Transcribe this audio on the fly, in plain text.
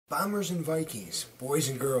Bombers and Vikings, boys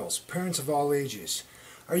and girls, parents of all ages,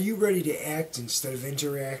 are you ready to act instead of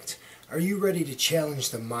interact? Are you ready to challenge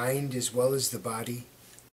the mind as well as the body?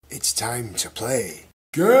 It's time to play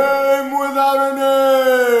Game Without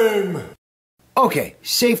a Name! Okay,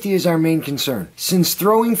 safety is our main concern. Since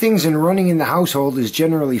throwing things and running in the household is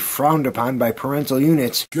generally frowned upon by parental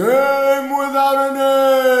units, Game Without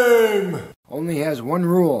a Name only has one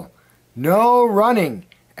rule. No running.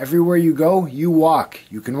 Everywhere you go, you walk.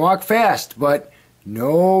 You can walk fast, but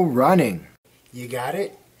no running. You got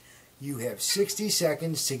it? You have 60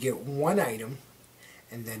 seconds to get one item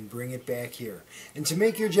and then bring it back here. And to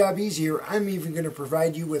make your job easier, I'm even going to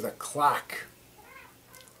provide you with a clock.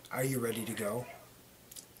 Are you ready to go?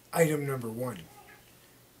 Item number 1.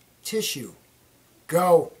 Tissue.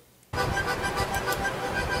 Go.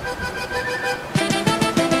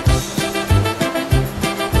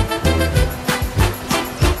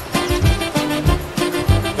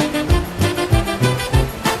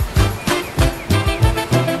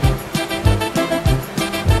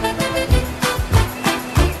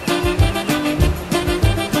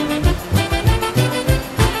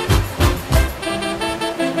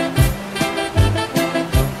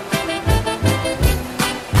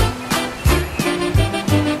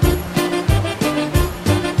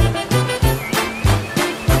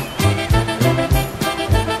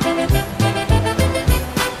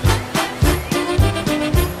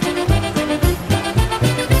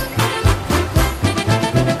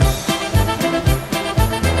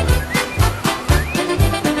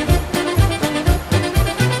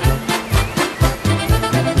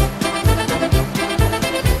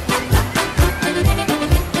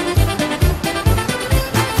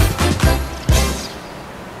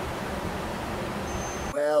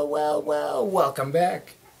 Well, welcome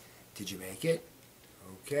back. Did you make it?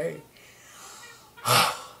 Okay.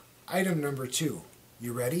 Item number 2.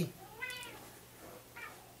 You ready?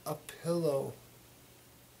 A pillow.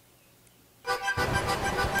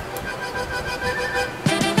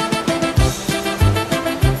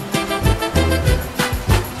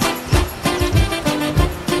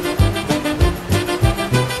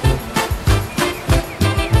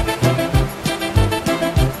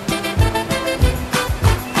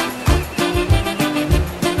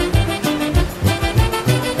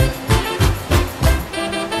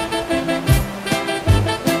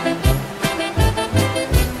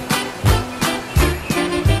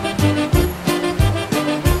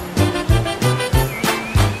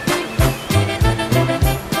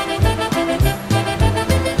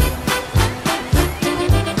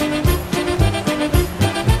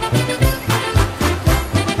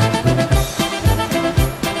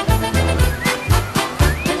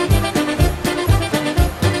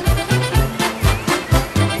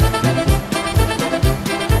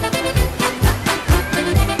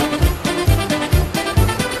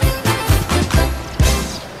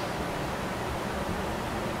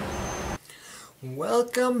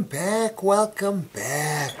 Welcome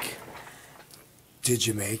back. Did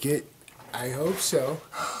you make it? I hope so.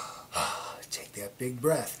 Take that big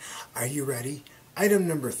breath. Are you ready? Item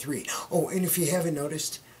number 3. Oh, and if you haven't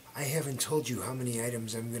noticed, I haven't told you how many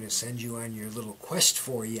items I'm going to send you on your little quest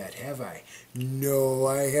for yet, have I? No,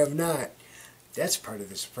 I have not. That's part of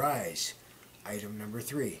the surprise. Item number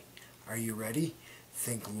 3. Are you ready?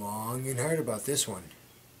 Think long and hard about this one.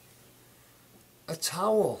 A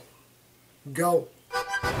towel. Go.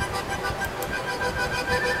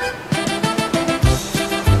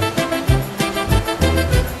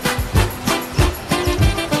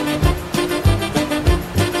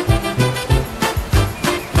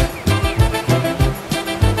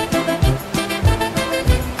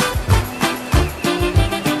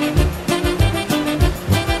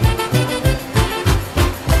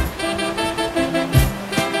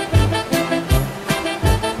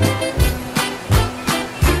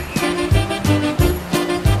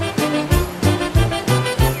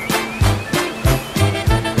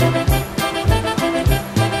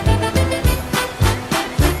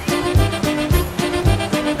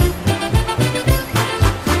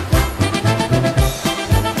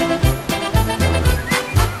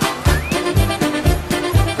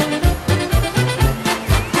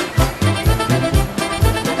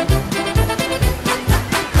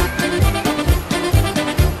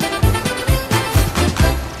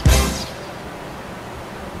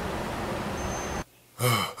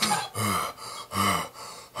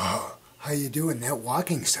 How you doing? That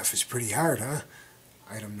walking stuff is pretty hard, huh?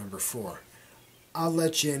 Item number 4. I'll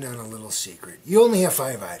let you in on a little secret. You only have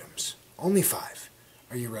 5 items. Only 5.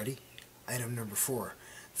 Are you ready? Item number 4.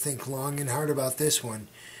 Think long and hard about this one.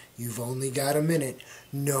 You've only got a minute.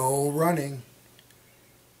 No running.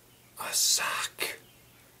 a sock.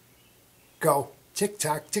 Go. Tick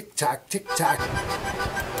tock, tick tock, tick tock.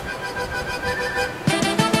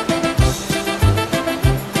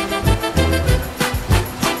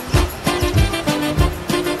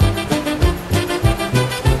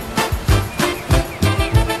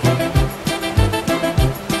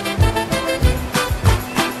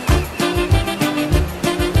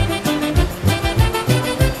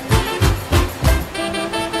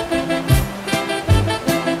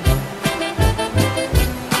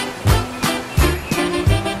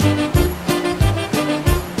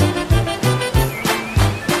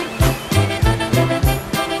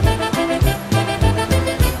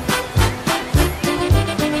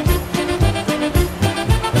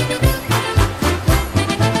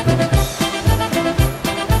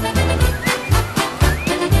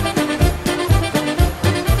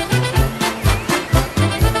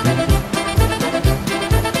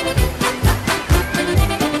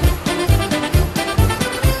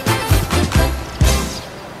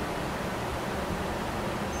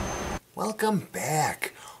 Welcome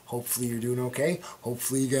back. Hopefully you're doing okay.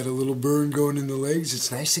 Hopefully you got a little burn going in the legs.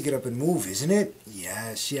 It's nice to get up and move, isn't it?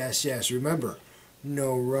 Yes, yes, yes. Remember,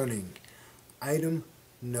 no running. Item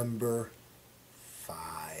number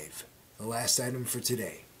 5. The last item for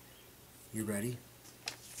today. You ready?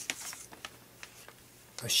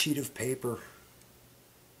 A sheet of paper.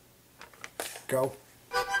 Go.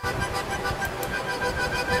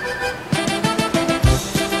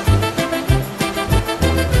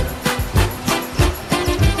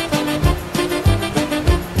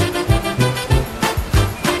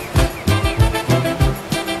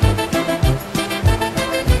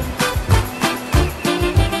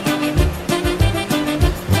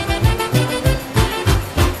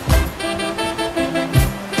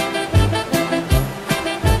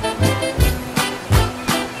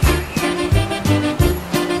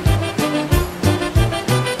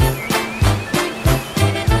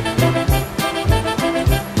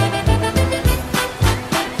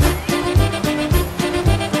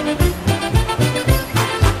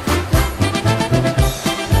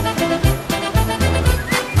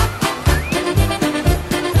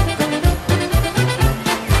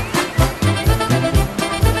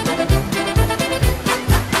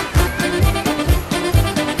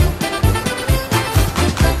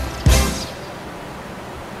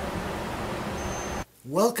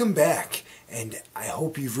 Welcome back, and I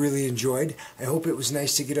hope you've really enjoyed. I hope it was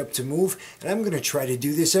nice to get up to move, and I'm going to try to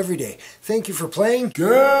do this every day. Thank you for playing Game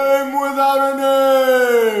Without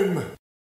a Name!